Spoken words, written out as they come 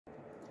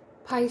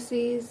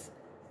Pisces,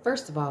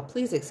 first of all,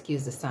 please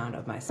excuse the sound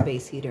of my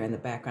space heater in the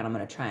background. I'm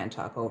going to try and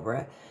talk over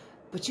it.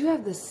 But you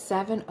have the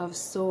Seven of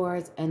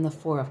Swords and the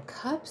Four of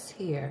Cups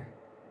here.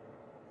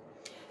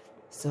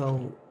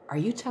 So are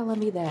you telling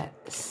me that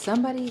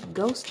somebody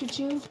ghosted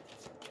you?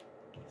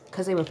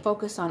 Because they were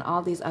focused on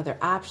all these other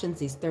options,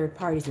 these third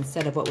parties,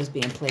 instead of what was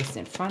being placed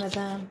in front of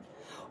them?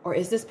 Or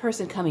is this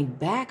person coming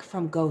back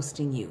from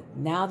ghosting you?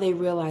 Now they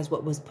realize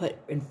what was put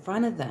in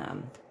front of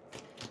them.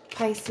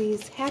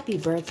 Pisces, happy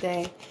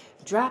birthday.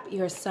 Drop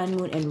your sun,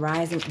 moon, and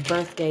rising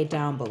birthday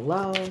down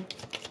below.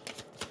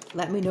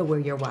 Let me know where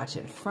you're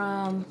watching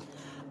from.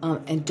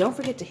 And don't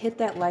forget to hit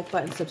that like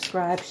button,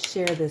 subscribe,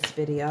 share this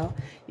video.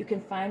 You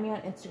can find me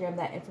on Instagram.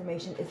 That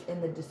information is in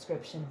the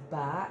description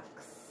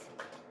box.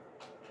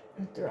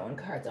 I'm throwing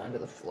cards onto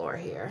the floor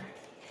here.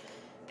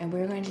 And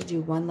we're going to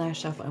do one last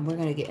shuffle, and we're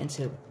going to get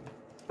into,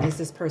 is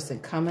this person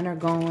coming or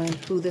going?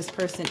 Who this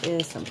person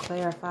is, some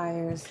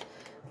clarifiers.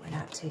 We're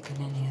not taking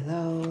any of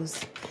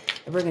those.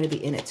 And we're going to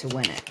be in it to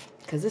win it,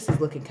 because this is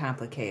looking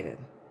complicated.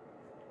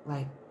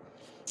 Like,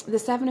 the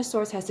Seven of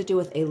Swords has to do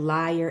with a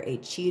liar, a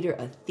cheater,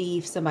 a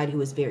thief, somebody who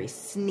is very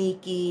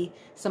sneaky,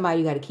 somebody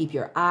you got to keep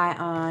your eye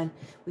on.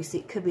 We see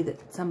it could be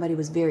that somebody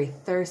was very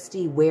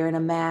thirsty, wearing a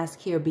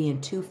mask here,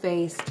 being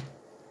two-faced.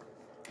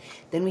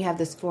 Then we have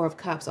this Four of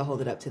Cups. I'll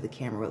hold it up to the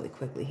camera really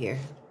quickly here.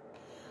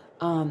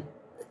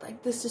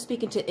 Like this is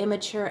speaking to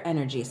immature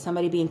energy,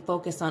 somebody being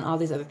focused on all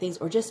these other things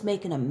or just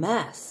making a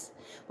mess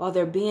while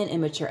they're being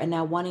immature and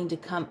now wanting to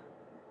come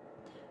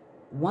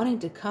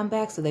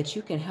back so that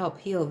you can help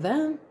heal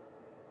them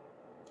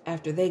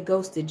after they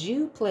ghosted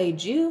you,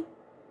 played you.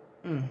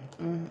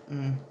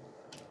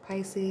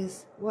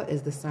 Pisces, what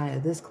is the sign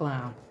of this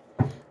clown?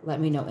 Let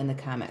me know in the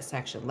comment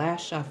section.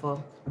 Last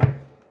shuffle.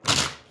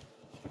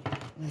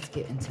 Let's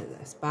get into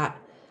this. But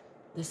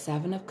the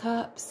Seven of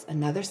Cups,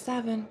 another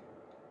seven.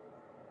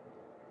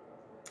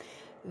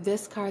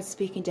 This card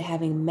speaking to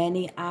having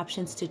many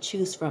options to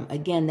choose from.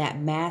 Again, that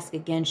mask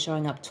again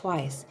showing up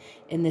twice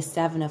in the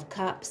Seven of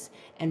Cups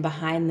and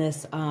behind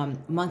this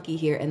monkey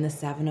here in the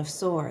Seven of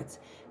Swords.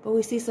 But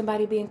we see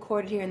somebody being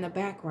courted here in the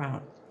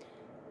background.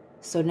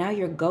 So now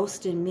you're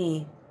ghosting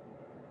me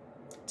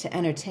to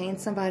entertain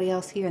somebody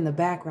else here in the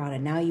background,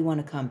 and now you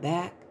want to come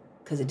back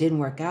because it didn't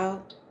work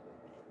out,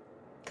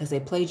 because they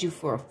played you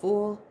for a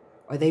fool,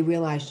 or they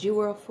realized you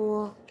were a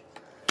fool.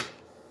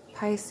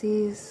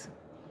 Pisces.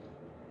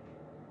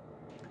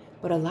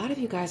 But a lot of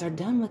you guys are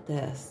done with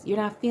this. You're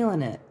not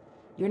feeling it.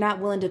 You're not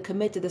willing to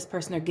commit to this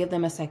person or give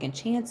them a second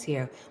chance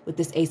here with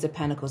this Ace of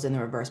Pentacles in the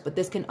reverse. But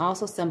this can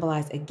also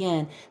symbolize,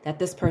 again, that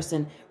this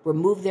person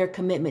removed their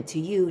commitment to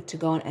you to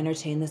go and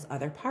entertain this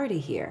other party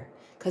here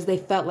because they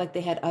felt like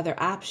they had other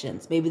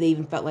options. Maybe they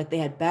even felt like they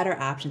had better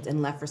options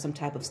and left for some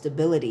type of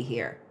stability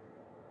here.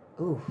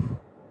 Ooh.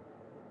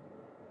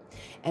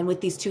 And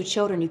with these two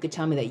children, you could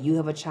tell me that you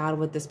have a child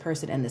with this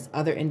person and this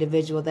other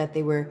individual that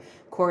they were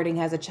courting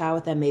has a child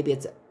with them. Maybe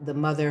it's the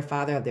mother or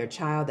father of their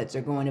child that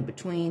they're going in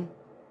between.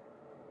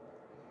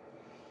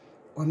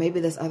 Or maybe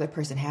this other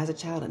person has a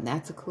child and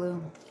that's a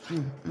clue.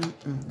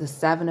 The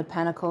Seven of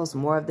Pentacles,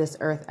 more of this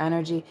earth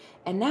energy.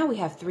 And now we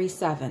have three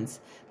sevens.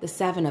 The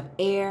Seven of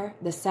Air,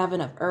 the Seven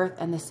of Earth,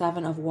 and the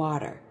Seven of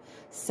Water.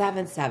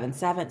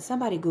 777.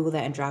 Somebody Google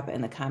that and drop it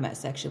in the comment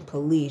section.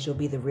 Please, you'll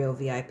be the real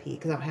VIP.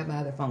 Because I don't have my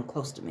other phone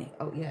close to me.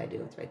 Oh, yeah, I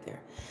do. It's right there.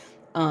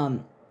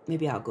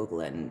 Maybe I'll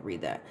Google it and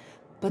read that.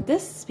 But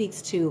this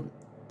speaks to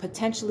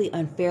potentially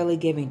unfairly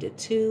giving to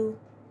two,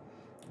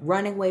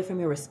 running away from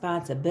your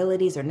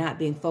responsibilities, or not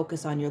being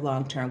focused on your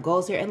long-term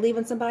goals here, and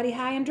leaving somebody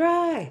high and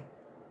dry.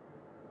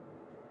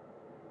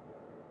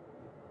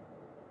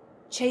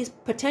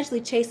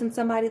 Potentially chasing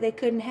somebody they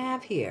couldn't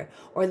have here,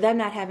 or them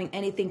not having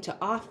anything to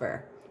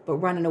offer, but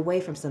running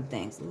away from some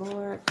things.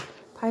 Lord,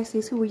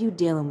 Pisces, who are you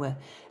dealing with?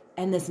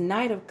 And this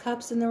Knight of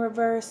Cups in the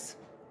reverse,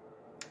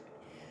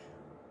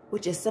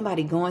 which is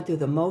somebody going through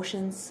the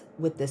motions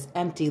with this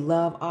empty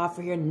love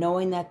offer here,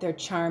 knowing that they're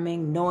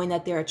charming, knowing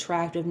that they're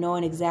attractive,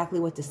 knowing exactly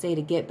what to say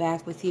to get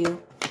back with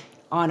you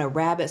on a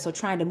rabbit. So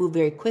trying to move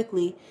very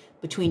quickly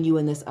between you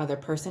and this other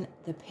person.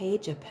 The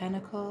Page of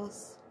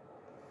Pentacles,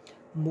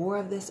 more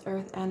of this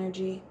earth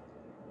energy.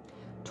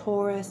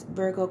 Taurus,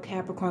 Virgo,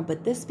 Capricorn,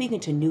 but this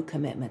speaking to new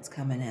commitments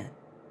coming in.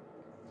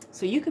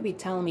 So you could be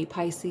telling me,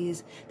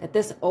 Pisces, that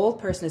this old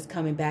person is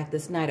coming back,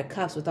 this Knight of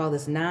Cups, with all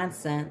this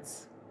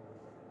nonsense,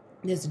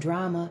 this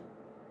drama.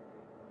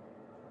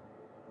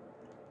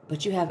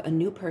 But you have a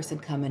new person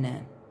coming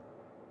in.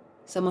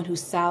 Someone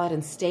who's solid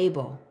and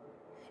stable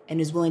and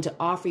is willing to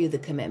offer you the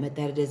commitment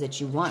that it is that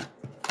you want.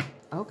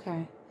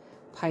 Okay.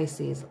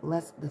 Pisces,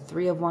 the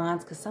Three of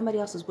Wands, because somebody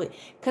else is waiting.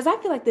 Because I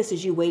feel like this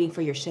is you waiting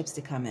for your ships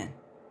to come in.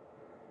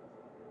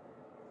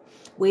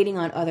 Waiting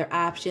on other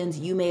options.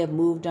 You may have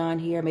moved on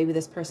here. Maybe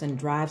this person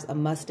drives a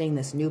Mustang,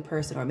 this new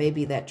person, or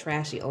maybe that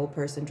trashy old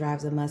person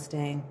drives a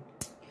Mustang.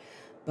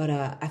 But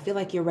I feel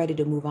like you're ready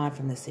to move on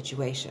from this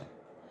situation.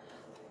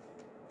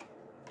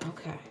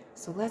 Okay,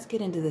 so let's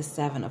get into the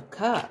Seven of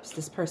Cups.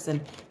 This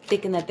person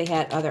thinking that they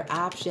had other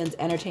options,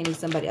 entertaining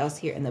somebody else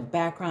here in the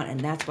background, and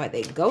that's why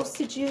they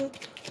ghosted you.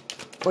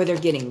 or they're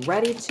getting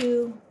ready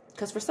to.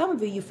 Because for some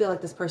of you, you feel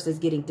like this person is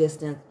getting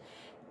distant.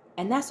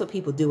 And that's what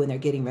people do when they're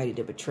getting ready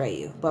to betray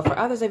you. But for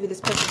others of you,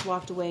 this person's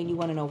walked away and you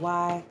want to know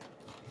why.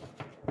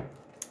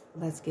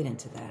 Let's get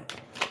into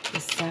that. The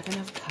Seven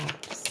of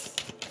Cups.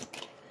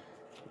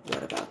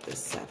 What about the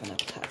Seven of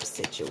Cups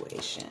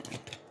situation?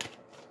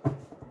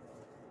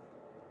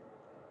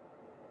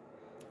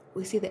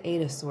 We see the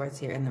Eight of Swords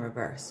here in the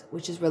reverse,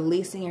 which is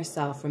releasing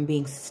yourself from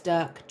being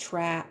stuck,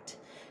 trapped,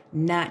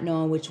 not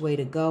knowing which way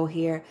to go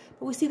here.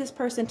 But we see this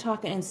person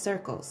talking in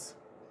circles.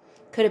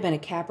 Could have been a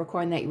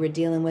Capricorn that you were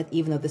dealing with,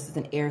 even though this is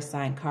an air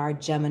sign card,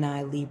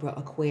 Gemini, Libra,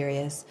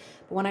 Aquarius.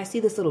 But when I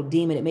see this little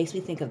demon, it makes me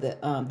think of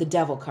the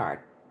Devil card,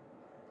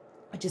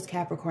 which is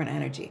Capricorn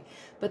energy.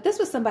 But this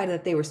was somebody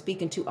that they were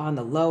speaking to on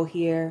the low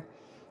here.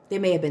 They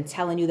may have been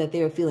telling you that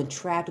they were feeling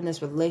trapped in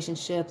this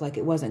relationship, like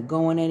it wasn't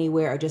going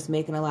anywhere, or just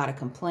making a lot of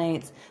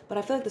complaints. But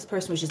I feel like this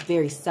person was just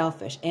very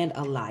selfish and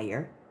a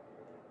liar.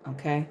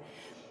 Okay?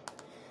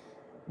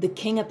 The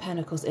King of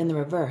Pentacles in the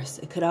reverse.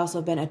 It could also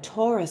have been a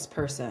Taurus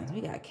person.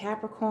 We got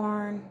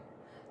Capricorn,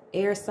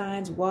 air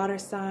signs, water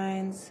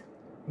signs.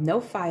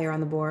 No fire on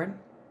the board.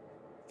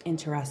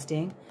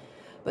 Interesting.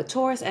 But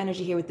Taurus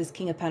energy here with this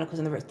King of Pentacles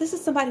in the reverse. This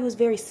is somebody who's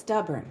very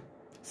stubborn,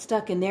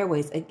 stuck in their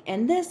ways.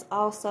 And this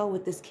also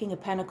with this King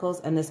of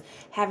Pentacles and this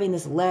having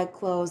this leg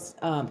closed,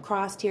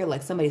 crossed here,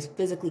 like somebody's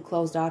physically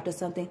closed off to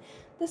something.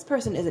 This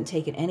person isn't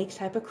taking any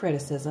type of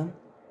criticism.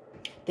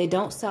 They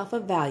don't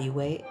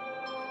self-evaluate.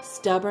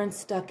 Stubborn,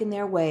 stuck in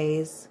their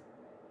ways.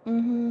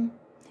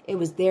 It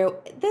was their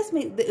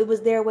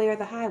way or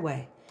the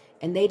highway.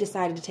 And they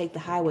decided to take the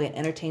highway and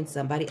entertain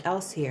somebody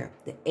else here.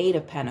 The Eight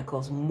of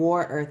Pentacles,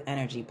 more earth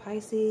energy.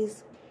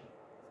 Pisces.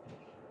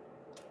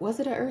 Was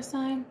it an earth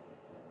sign?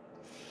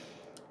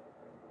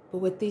 But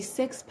with these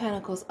Six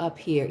Pentacles up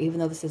here, even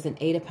though this is an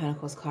Eight of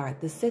Pentacles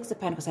card, the Six of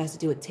Pentacles has to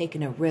do with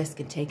taking a risk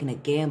and taking a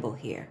gamble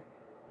here.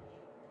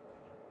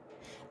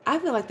 I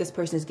feel like this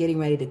person is getting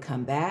ready to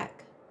come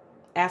back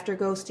after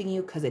ghosting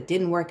you because it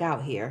didn't work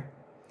out here.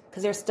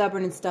 Because they're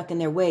stubborn and stuck in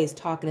their ways,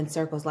 talking in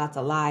circles, lots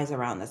of lies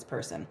around this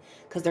person.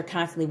 Because they're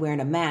constantly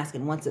wearing a mask,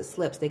 and once it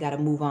slips, they got to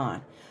move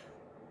on.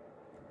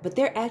 But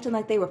they're acting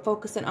like they were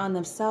focusing on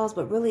themselves,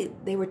 but really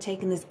they were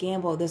taking this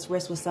gamble, this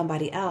risk with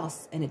somebody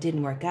else, and it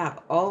didn't work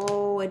out.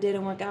 Oh, it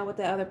didn't work out with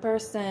the other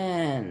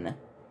person.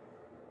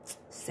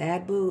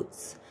 Sad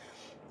boots.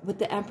 With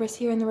the Empress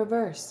here in the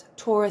reverse,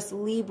 Taurus,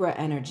 Libra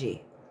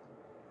energy.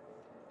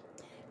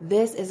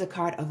 This is a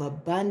card of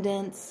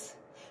abundance,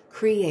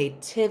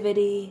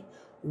 creativity,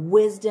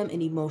 wisdom,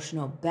 and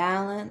emotional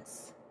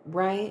balance,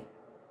 right?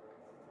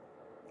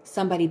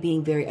 Somebody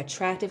being very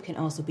attractive can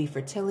also be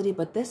fertility,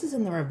 but this is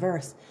in the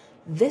reverse.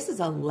 This is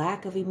a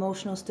lack of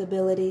emotional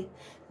stability.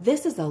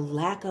 This is a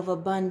lack of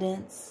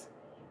abundance.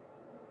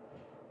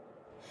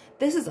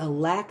 This is a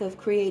lack of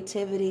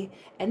creativity.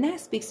 And that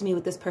speaks to me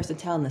with this person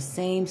telling the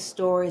same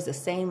stories, the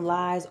same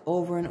lies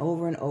over and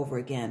over and over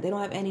again. They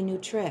don't have any new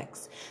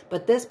tricks.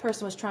 But this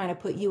person was trying to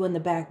put you in the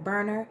back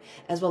burner,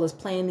 as well as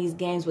playing these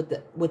games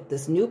with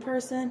this new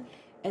person,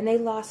 and they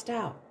lost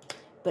out.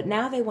 But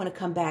now they want to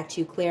come back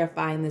to you,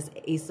 clarifying this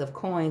Ace of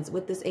Coins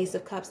with this Ace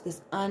of Cups,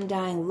 this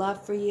undying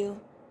love for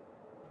you.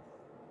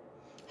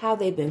 How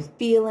they've been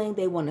feeling.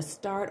 They want to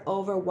start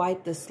over,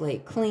 wipe the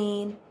slate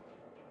clean.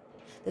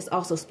 This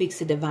also speaks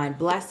to divine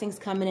blessings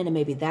coming in, and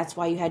maybe that's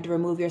why you had to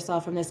remove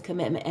yourself from this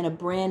commitment, and a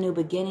brand new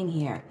beginning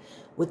here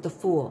with the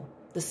Fool,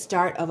 the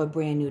start of a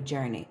brand new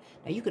journey.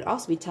 Now, you could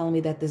also be telling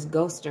me that this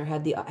ghoster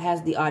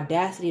has the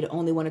audacity to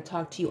only want to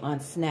talk to you on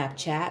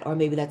Snapchat, or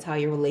maybe that's how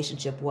your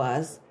relationship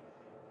was,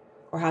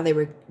 or how they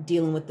were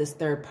dealing with this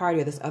third party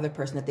or this other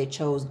person that they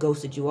chose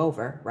ghosted you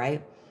over,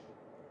 right?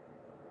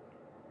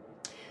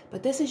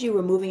 But this is you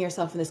removing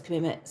yourself from this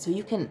commitment so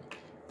you can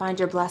find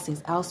your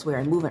blessings elsewhere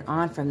and moving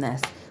on from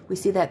this. We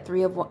see that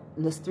Three of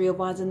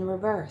Wands in the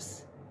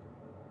reverse.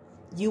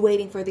 You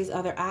waiting for these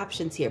other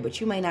options here,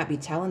 but you may not be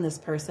telling this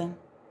person,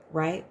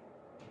 right?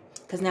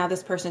 Because now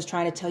this person is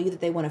trying to tell you that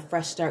they want a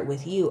fresh start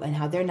with you, and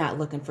how they're not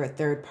looking for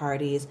third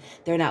parties.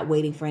 They're not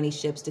waiting for any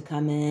ships to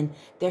come in.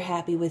 They're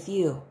happy with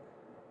you.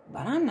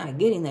 But I'm not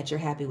getting that you're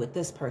happy with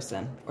this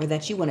person, or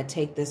that you want to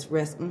take this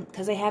risk,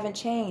 because they haven't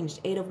changed.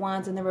 Eight of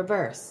Wands in the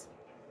reverse.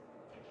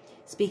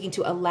 Speaking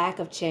to a lack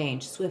of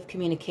change, swift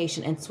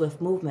communication, and swift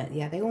movement.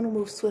 Yeah, they want to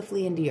move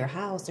swiftly into your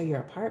house or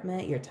your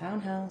apartment, your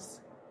townhouse.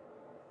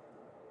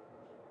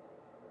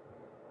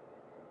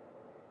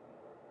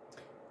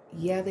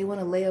 Yeah, they want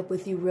to lay up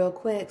with you real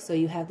quick so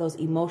you have those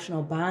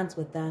emotional bonds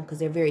with them, because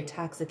they're very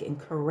toxic and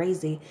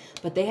crazy,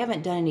 but they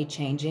haven't done any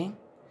changing.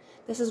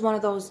 This is one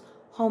of those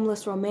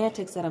homeless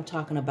romantics that I'm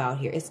talking about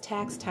here. It's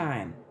tax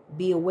time.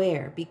 Be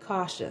aware. Be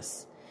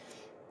cautious.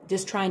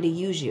 Just trying to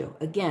use you.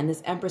 Again,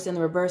 this Empress in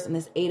the reverse and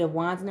this Eight of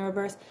Wands in the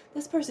reverse,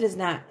 this person is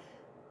not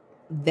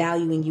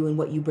valuing you and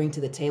what you bring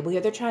to the table here.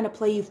 They're trying to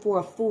play you for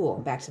a fool.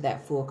 Back to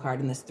that Fool card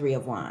in this Three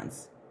of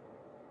Wands.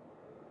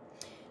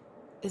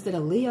 Is it a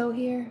Leo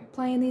here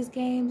playing these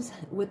games?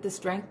 With the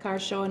Strength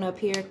card showing up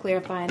here,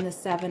 clarifying the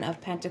Seven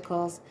of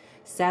Pentacles,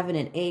 7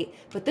 and 8.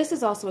 But this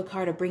is also a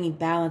card of bringing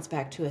balance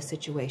back to a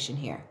situation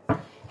here.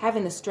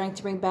 having the strength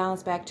to bring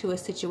balance back to a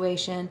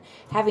situation,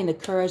 having the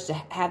courage to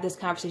have this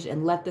conversation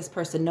and let this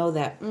person know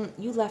that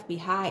you left me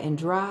high and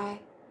dry,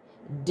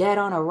 dead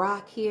on a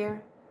rock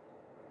here,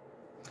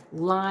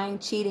 lying,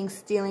 cheating,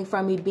 stealing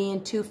from me,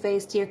 being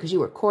two-faced here because you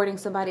were courting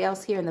somebody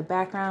else here in the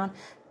background.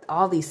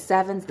 All these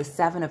sevens, the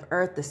 7 of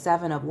earth, the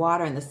 7 of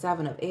water, and the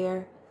 7 of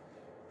air.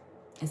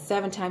 And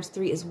 7 times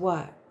 3 is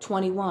what?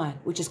 21,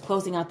 which is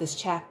closing out this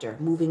chapter,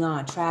 moving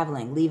on,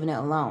 traveling, leaving it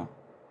alone.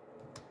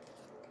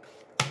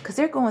 Because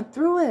they're going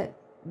through it.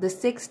 The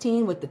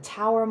 16 with the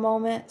tower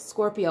moment,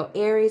 Scorpio,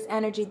 Aries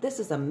energy. This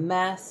is a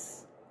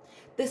mess.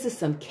 This is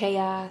some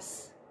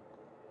chaos.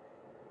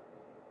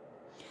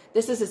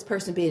 This is this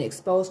person being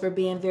exposed for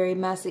being very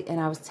messy. And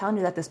I was telling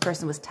you that this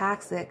person was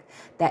toxic.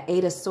 That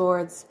 8 of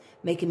Swords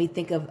making me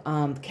think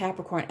of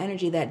Capricorn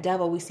energy, that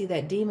devil. We see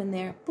that demon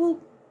there.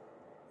 Boop.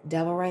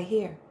 Devil right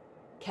here.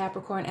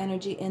 Capricorn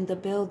energy in the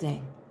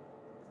building.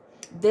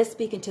 This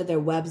speaking to their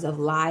webs of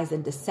lies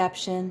and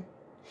deception.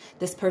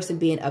 This person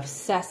being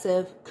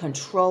obsessive,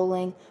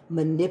 controlling,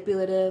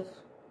 manipulative.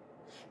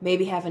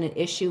 Maybe having an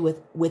issue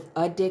with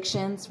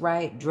addictions,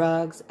 right?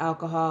 Drugs,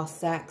 alcohol,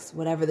 sex,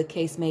 whatever the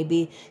case may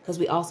be. Because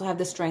we also have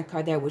the Strength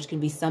card there, which can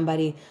be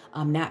somebody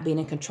not being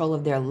in control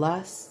of their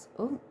lusts.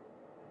 Oh.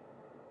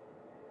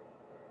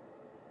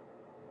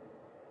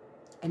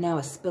 And now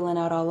it's spilling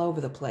out all over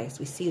the place.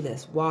 We see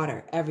this.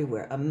 Water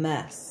everywhere. A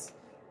mess.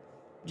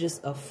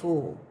 Just a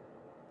fool.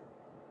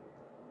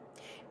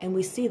 And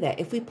we see that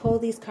if we pull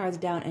these cards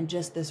down in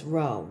just this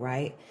row,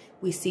 right?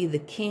 We see the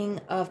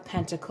King of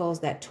Pentacles,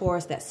 that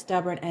Taurus, that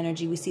stubborn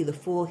energy. We see the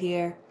Fool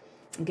here.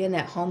 Again,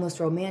 that homeless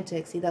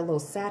romantic. See that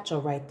little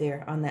satchel right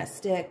there on that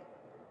stick?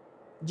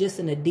 Just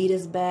an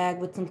Adidas bag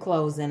with some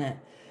clothes in it.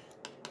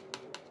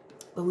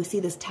 But we see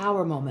this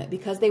Tower moment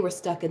because they were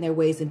stuck in their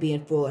ways and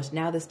being foolish.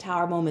 Now this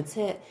Tower moment's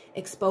hit,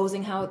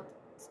 exposing how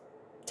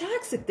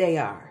toxic they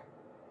are.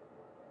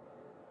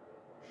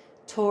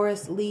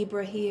 Taurus,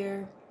 Libra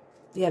here.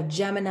 We have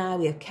Gemini,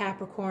 we have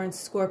Capricorn,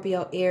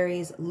 Scorpio,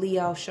 Aries,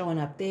 Leo showing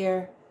up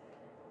there.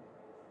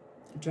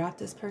 Drop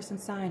this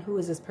person's sign. Who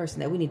is this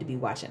person that we need to be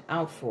watching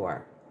out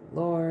for?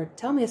 Lord,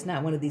 tell me it's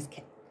not one of these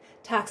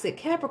toxic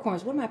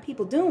Capricorns. What are my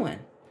people doing?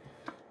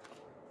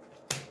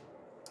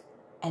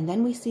 And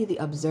then we see the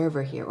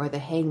Observer here, or the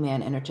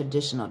Hangman in a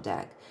traditional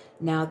deck.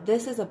 Now,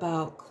 this is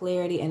about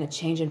clarity and a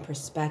change in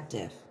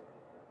perspective.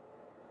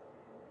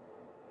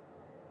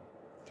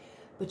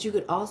 But you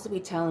could also be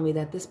telling me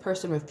that this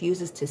person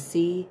refuses to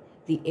see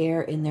the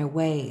error in their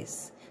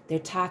ways, their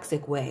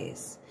toxic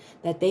ways,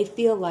 that they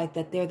feel like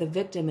that they're the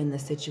victim in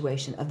this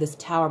situation of this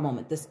Tower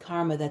moment, this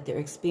karma that they're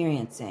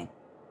experiencing.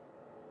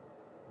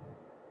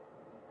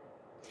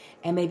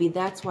 And maybe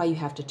that's why you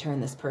have to turn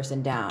this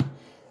person down.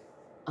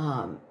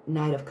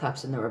 Knight of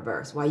Cups in the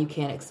reverse, why you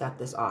can't accept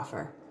this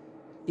offer.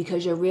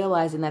 Because you're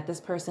realizing that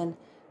this person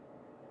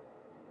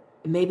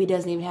maybe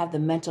doesn't even have the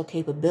mental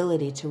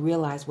capability to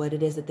realize what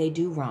it is that they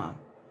do wrong.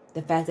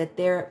 The fact that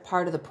they're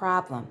part of the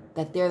problem,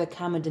 that they're the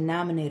common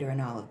denominator in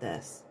all of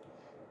this.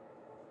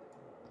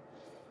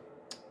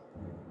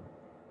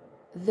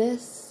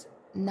 This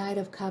Knight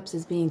of Cups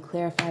is being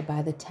clarified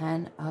by the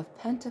 10 of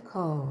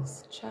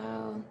Pentacles,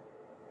 child,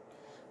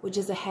 which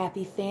is a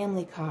happy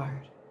family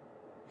card.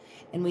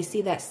 And we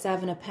see that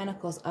 7 of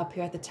Pentacles up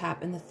here at the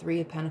top and the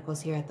 3 of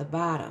Pentacles here at the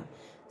bottom.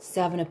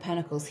 7 of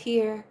Pentacles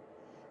here,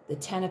 the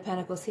 10 of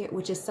Pentacles here,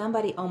 which is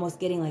somebody almost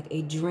getting like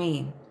a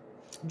dream.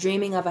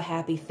 Dreaming of a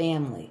happy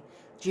family.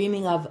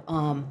 Dreaming of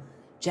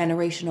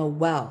generational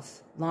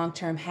wealth,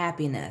 long-term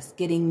happiness,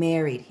 getting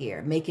married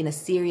here, making a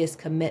serious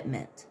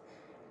commitment.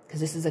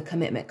 Because this is a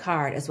commitment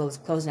card, as well as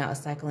closing out a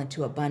cycle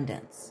into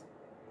abundance.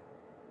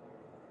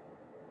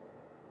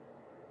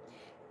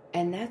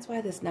 And that's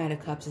why this Knight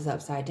of Cups is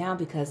upside down,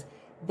 because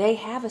they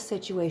have a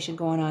situation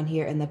going on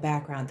here in the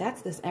background.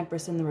 That's this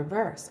Empress in the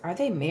reverse. Are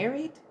they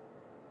married?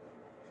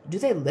 Do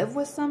they live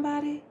with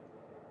somebody?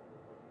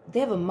 They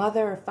have a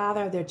mother or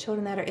father of their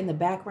children that are in the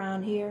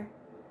background here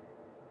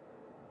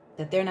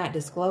that they're not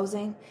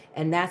disclosing,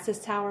 and that's this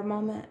Tower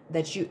moment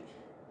that you're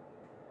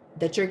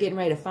getting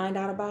ready to find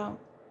out about.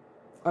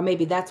 Or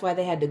maybe that's why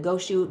they had to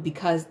ghost you,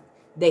 because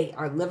they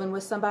are living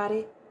with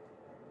somebody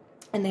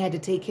and they had to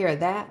take care of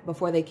that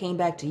before they came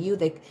back to you.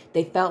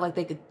 They felt like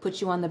they could put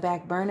you on the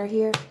back burner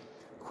here.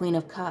 Queen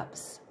of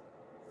Cups.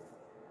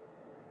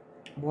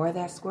 More of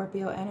that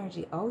Scorpio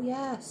energy. Oh,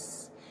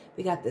 yes.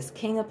 We got this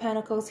King of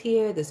Pentacles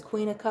here, this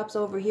Queen of Cups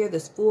over here,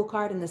 this Fool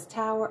card in this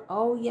Tower.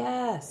 Oh,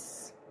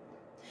 yes.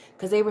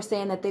 Because they were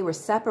saying that they were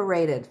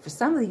separated. For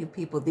some of you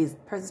people, this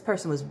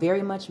person was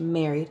very much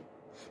married.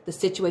 The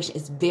situation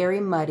is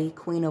very muddy.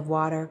 Queen of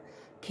Water,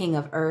 King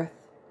of Earth,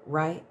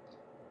 right?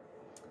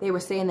 They were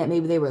saying that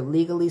maybe they were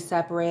legally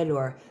separated,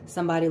 or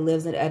somebody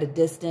lives at a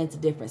distance, a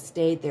different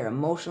state. They're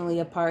emotionally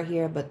apart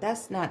here, but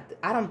that's not,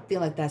 I don't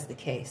feel like that's the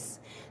case.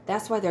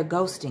 That's why they're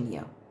ghosting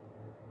you.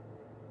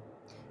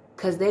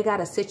 Because they got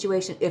a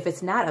situation, if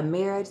it's not a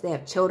marriage, they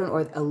have children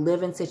or a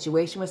living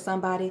situation with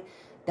somebody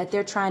that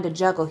they're trying to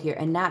juggle here,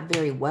 and not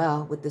very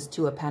well with this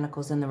 2 of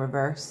Pentacles in the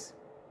reverse.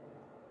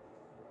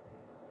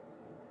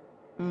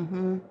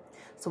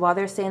 So while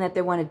they're saying that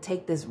they want to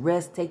take this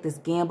risk, take this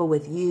gamble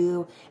with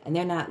you, and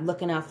they're not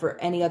looking out for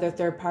any other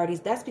third parties,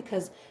 that's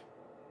because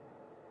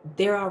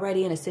they're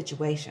already in a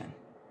situation.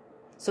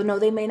 So no,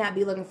 they may not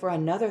be looking for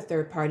another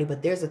third party,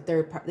 but there's a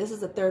third party. This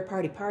is a third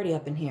party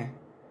up in here.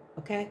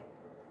 Okay?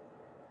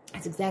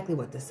 That's exactly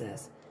what this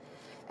is.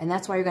 And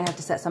that's why you're going to have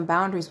to set some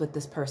boundaries with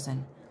this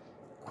person.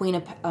 Queen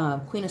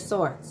of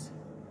Swords.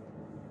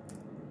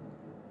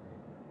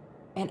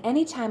 And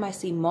anytime I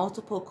see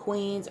multiple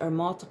queens or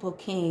multiple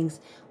kings,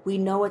 we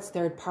know it's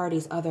third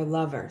parties, other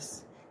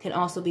lovers. Can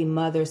also be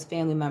mothers,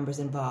 family members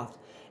involved.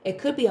 It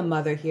could be a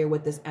mother here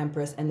with this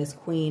Empress and this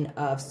Queen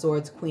of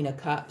Swords, Queen of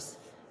Cups,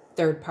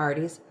 third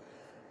parties.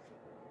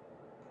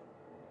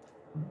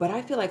 But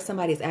I feel like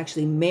somebody's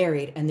actually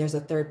married and there's a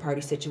third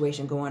party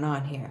situation going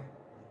on here.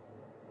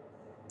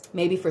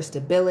 Maybe for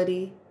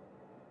stability,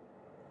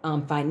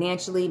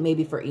 financially,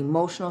 maybe for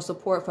emotional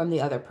support from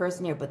the other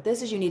person here. But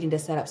this is you needing to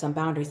set up some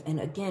boundaries. And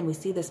again, we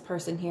see this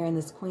person here in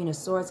this Queen of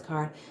Swords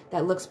card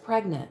that looks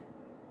pregnant.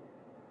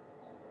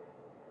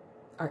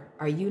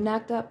 Are you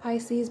knocked up,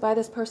 Pisces, by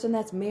this person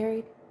that's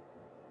married?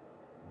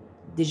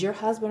 Did your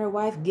husband or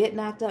wife get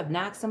knocked up,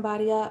 knock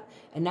somebody up,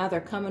 and now they're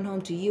coming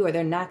home to you, or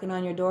they're knocking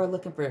on your door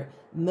looking for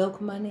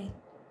milk money,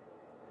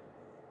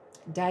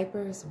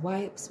 diapers,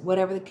 wipes,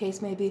 whatever the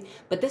case may be?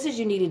 But this is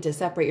you needing to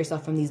separate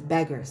yourself from these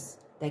beggars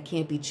that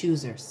can't be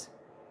choosers.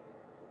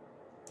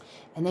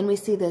 And then we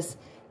see this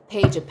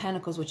Page of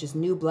Pentacles, which is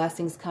new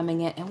blessings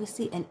coming in. And we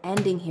see an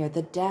ending here,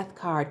 the Death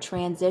card,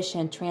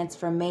 transition,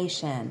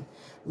 transformation,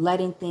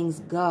 letting things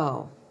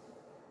go.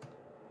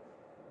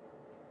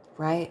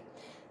 Right?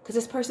 Because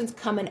this person's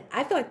coming,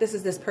 I feel like this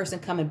is this person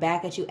coming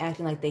back at you,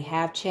 acting like they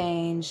have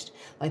changed,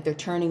 like they're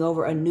turning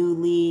over a new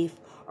leaf,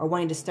 or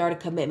wanting to start a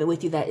commitment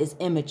with you that is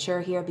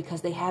immature here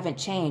because they haven't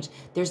changed.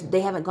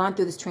 They haven't gone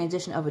through this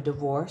transition of a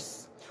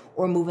divorce,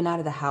 or moving out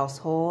of the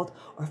household,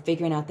 or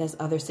figuring out this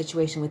other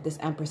situation with this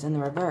Empress in the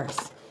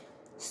reverse.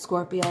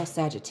 Scorpio,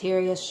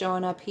 Sagittarius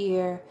showing up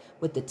here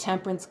with the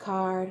Temperance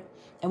card.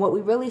 And what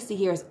we really see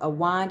here is a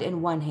wand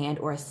in one hand,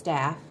 or a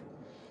staff,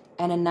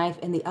 and a knife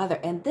in the other.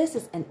 And this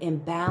is an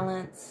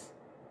imbalance,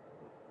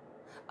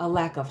 a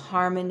lack of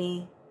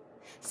harmony,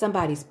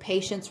 somebody's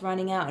patience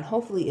running out, and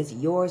hopefully it's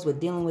yours with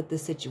dealing with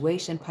this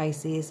situation,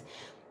 Pisces.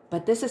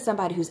 But this is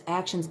somebody whose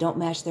actions don't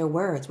match their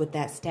words with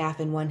that staff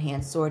in one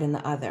hand, sword in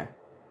the other.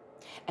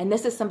 And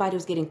this is somebody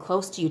who's getting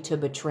close to you to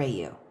betray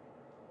you.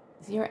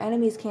 Your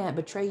enemies can't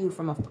betray you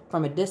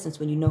from a distance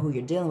when you know who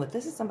you're dealing with.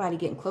 This is somebody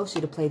getting close to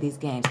you to play these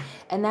games.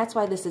 And that's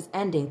why this is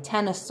ending.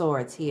 10 of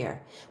Swords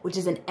here, which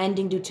is an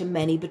ending due to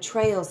many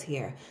betrayals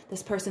here.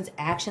 This person's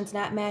actions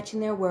not matching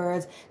their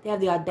words. They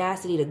have the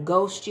audacity to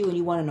ghost you and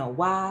you want to know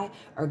why,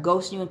 or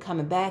ghost you and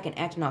coming back and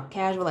acting all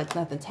casual like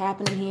nothing's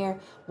happening here,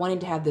 wanting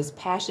to have this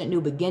passionate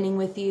new beginning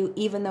with you,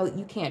 even though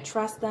you can't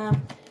trust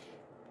them,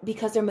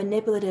 because they're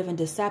manipulative and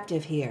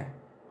deceptive here.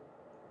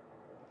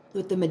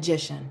 With the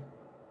Magician.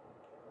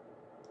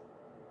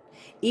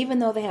 Even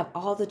though they have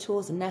all the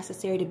tools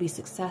necessary to be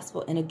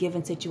successful in a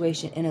given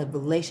situation, in a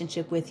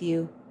relationship with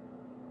you,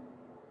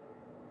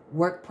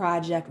 work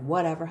project,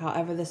 whatever,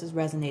 however this is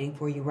resonating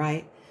for you,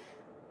 right?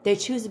 They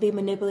choose to be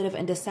manipulative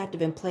and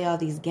deceptive and play all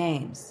these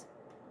games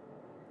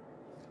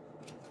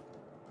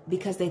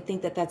because they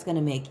think that that's going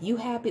to make you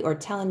happy, or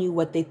telling you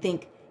what they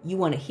think you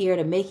want to hear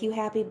to make you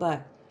happy,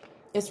 but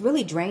it's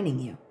really draining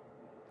you.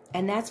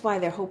 And that's why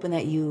they're hoping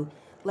that you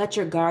let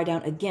your guard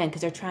down again, because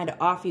they're trying to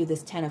offer you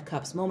this 10 of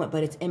Cups moment,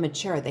 but it's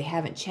immature. They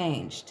haven't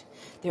changed.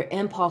 Their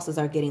impulses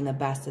are getting the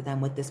best of them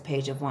with this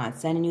Page of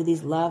Wands, sending you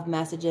these love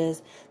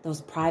messages,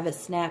 those private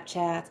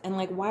Snapchats. And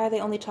like, why are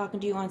they only talking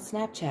to you on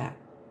Snapchat?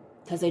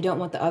 Because they don't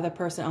want the other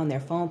person on their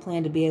phone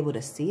plan to be able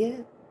to see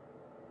it?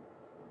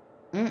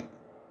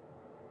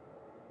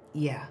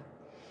 Yeah.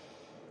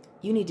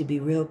 You need to be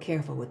real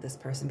careful with this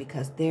person,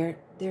 because they're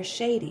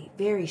shady,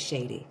 very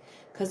shady.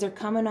 Because they're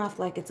coming off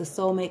like it's a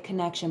soulmate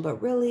connection,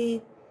 but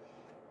really,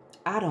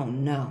 I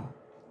don't know.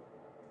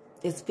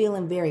 It's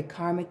feeling very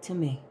karmic to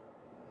me.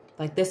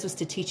 Like this was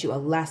to teach you a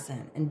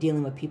lesson in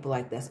dealing with people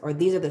like this. Or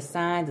these are the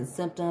signs and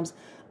symptoms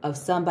of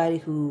somebody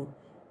who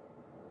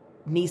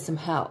needs some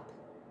help.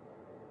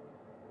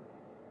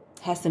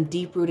 Has some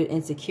deep-rooted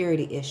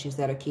insecurity issues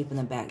that are keeping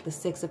them back. The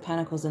 6 of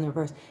Pentacles in the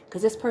reverse.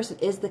 Because this person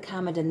is the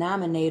common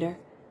denominator.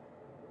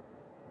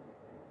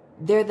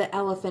 They're the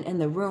elephant in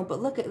the room.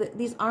 But look at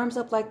these arms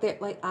up like they're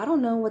like, I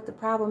don't know what the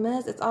problem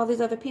is. It's all these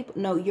other people.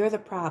 No, you're the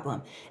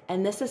problem.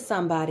 And this is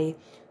somebody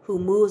who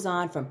moves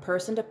on from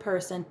person to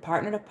person,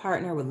 partner to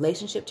partner,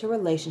 relationship to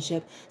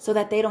relationship, so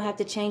that they don't have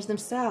to change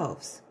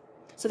themselves.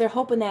 So they're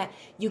hoping that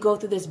you go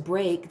through this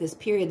break, this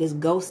period, this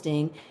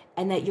ghosting,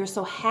 and that you're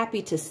so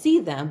happy to see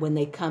them when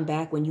they come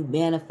back, when you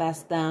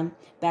manifest them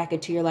back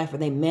into your life, or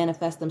they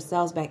manifest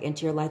themselves back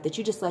into your life, that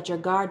you just let your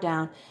guard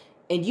down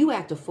and you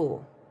act a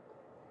fool.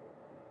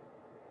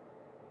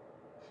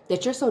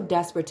 That you're so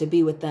desperate to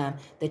be with them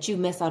that you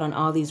miss out on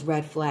all these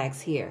red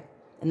flags here.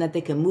 And that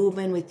they can move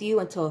in with you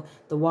until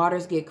the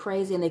waters get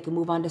crazy and they can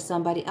move on to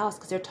somebody else.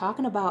 Because they're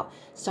talking about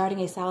starting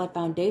a solid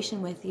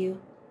foundation with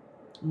you.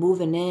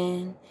 moving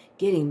in,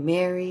 getting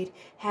married,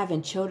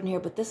 having children here.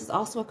 But this is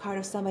also a card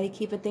of somebody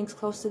keeping things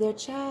close to their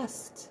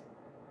chest.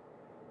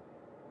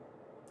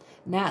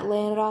 Not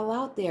laying it all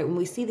out there. When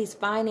we see these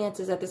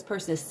finances that this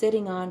person is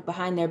sitting on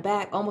behind their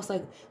back, almost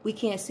like we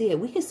can't see it.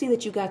 We can see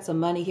that you got some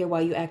money here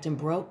while you acting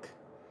broke.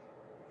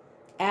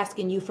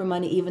 Asking you for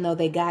money even though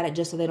they got it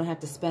just so they don't have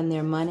to spend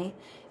their money.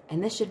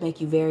 And this should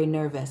make you very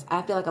nervous.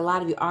 I feel like a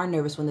lot of you are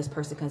nervous when this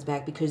person comes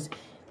back because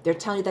they're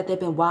telling you that they've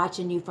been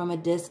watching you from a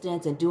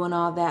distance and doing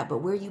all that. But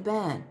where you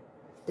been?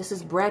 This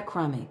is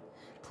breadcrumbing.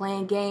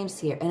 Playing games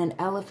here. And an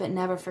elephant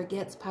never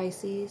forgets,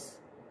 Pisces.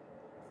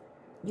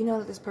 You know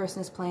that this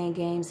person is playing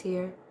games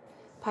here.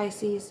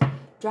 Pisces,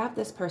 drop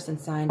this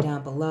person's sign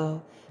down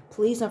below.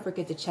 Please don't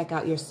forget to check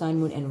out your sun,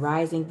 moon, and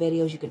rising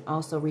videos. You can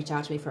also reach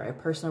out to me for a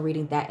personal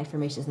reading. That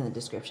information is in the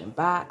description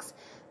box.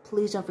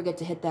 Please don't forget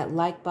to hit that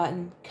like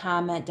button,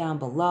 comment down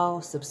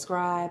below,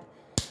 subscribe,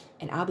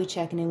 and I'll be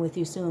checking in with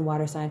you soon,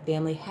 water sign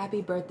family.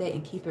 Happy birthday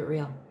and keep it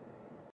real.